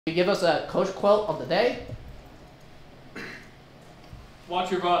You give us a coach quote of the day.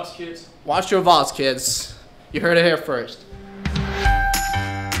 Watch your VODs, kids. Watch your VODs, kids. You heard it here first.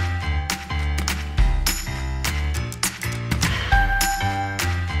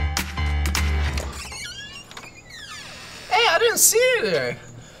 Hey, I didn't see you there.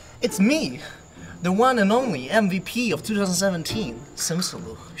 It's me, the one and only MVP of 2017,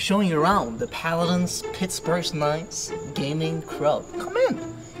 Simsiloo, showing you around the Paladins Pittsburgh Knights gaming club. Come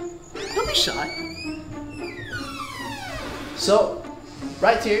in. Don't be shy. So,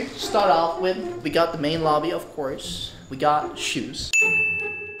 right here, start off with, we got the main lobby, of course. We got shoes.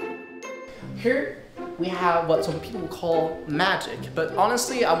 Here, we have what some people call magic, but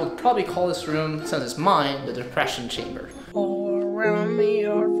honestly, I would probably call this room, since it's mine, the depression chamber. All around me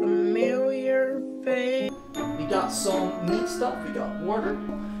are familiar faces. We got some neat stuff. We got water.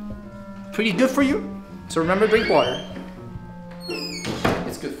 Pretty good for you. So remember, drink water.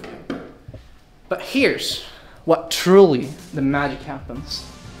 It's good for you. But here's what truly the magic happens.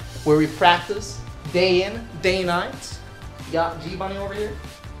 Where we practice day in, day night. We got G-Bunny over here.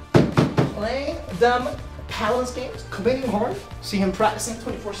 Playing them Paladins games, committing hard. See him practicing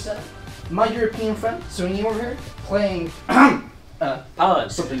 24/7. My European friend, Swingy over here, playing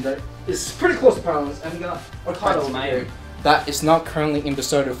Paladins. something that is pretty close to Paladins. And we got Orcado over here. That is not currently in the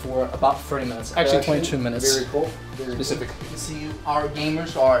server for about 30 minutes. Actually 22 minutes. Very cool. Specifically. You can see our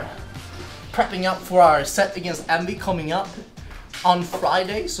gamers are prepping up for our set against Envy coming up on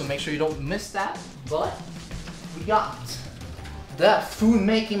Friday, so make sure you don't miss that. But we got the food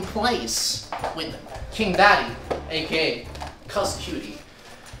making place with King Daddy, aka Cuss Cutie.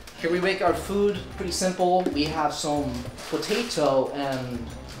 Here we make our food pretty simple. We have some potato and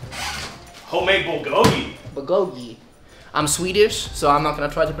Homemade bulgogi. bulgogi. I'm Swedish, so I'm not gonna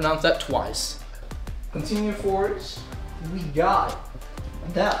try to pronounce that twice. Continue forward, we got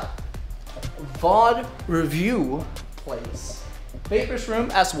the VOD review place. Baker's room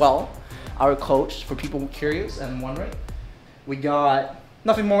as well, our coach for people curious and wondering. We got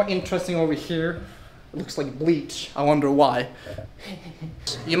nothing more interesting over here. It looks like bleach, I wonder why.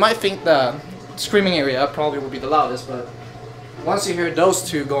 You might think the screaming area probably would be the loudest, but once you hear those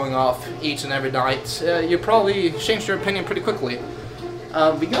two going off each and every night, you probably change your opinion pretty quickly.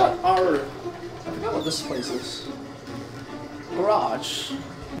 We got our, I forgot what this place is. Garage.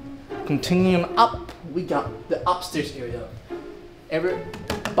 Continuing up, we got the upstairs area.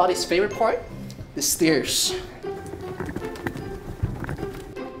 Everybody's favorite part, the stairs.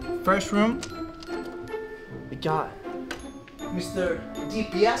 First room, we got Mr.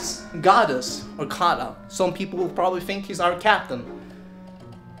 DPS Goddess or Kata. Some people will probably think he's our captain.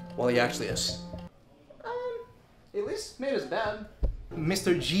 Well, he actually is. At least maybe it's bad.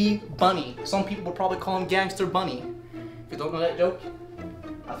 Mr. G Bunny. Some people will probably call him Gangster Bunny. If you don't know that joke,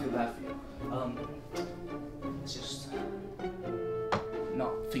 I feel bad for you. Let's just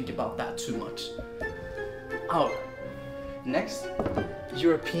not think about that too much. Oh, next,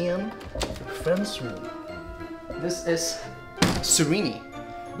 European friends room. This is Serini,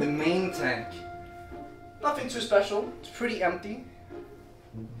 the main tank. Nothing too special, it's pretty empty,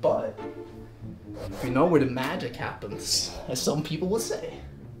 but you know where the magic happens, as some people will say.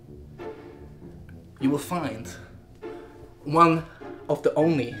 You will find one of the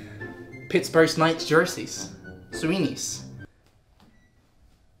only Pittsburgh Knights jerseys, Serini's.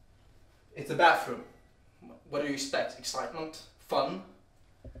 It's a bathroom. What do you expect? Excitement? Fun?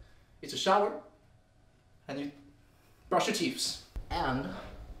 It's a shower, and you brush your teeth. And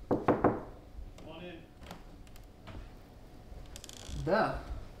the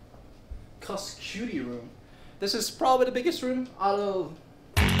Cuss Cutie room. This is probably the biggest room out of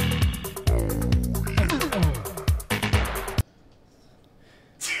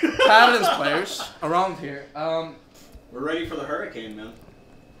Paladins players around here. We're ready for the hurricane, man.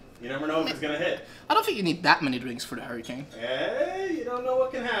 You never know if it's gonna hit. I don't think you need that many drinks for the hurricane. Hey, you don't know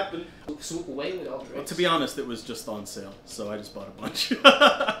what can happen. Swoop away with all drinks. Well, to be honest, it was just on sale, so I just bought a bunch.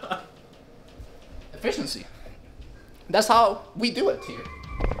 Efficiency. That's how we do it here.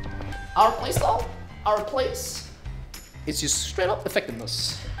 Our play style, our place, it's just straight up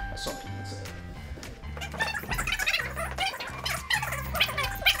effectiveness, as some people would say.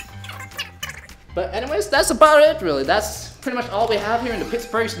 But anyways, that's about it really. That's pretty much all we have here in the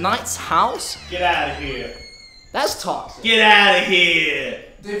Pittsburgh Knights house. Get out of here. That's toxic. Get out of here.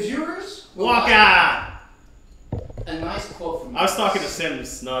 The viewers will Walk out. a nice quote from I was talking to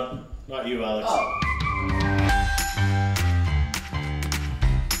Sims, not you, Alex. Oh.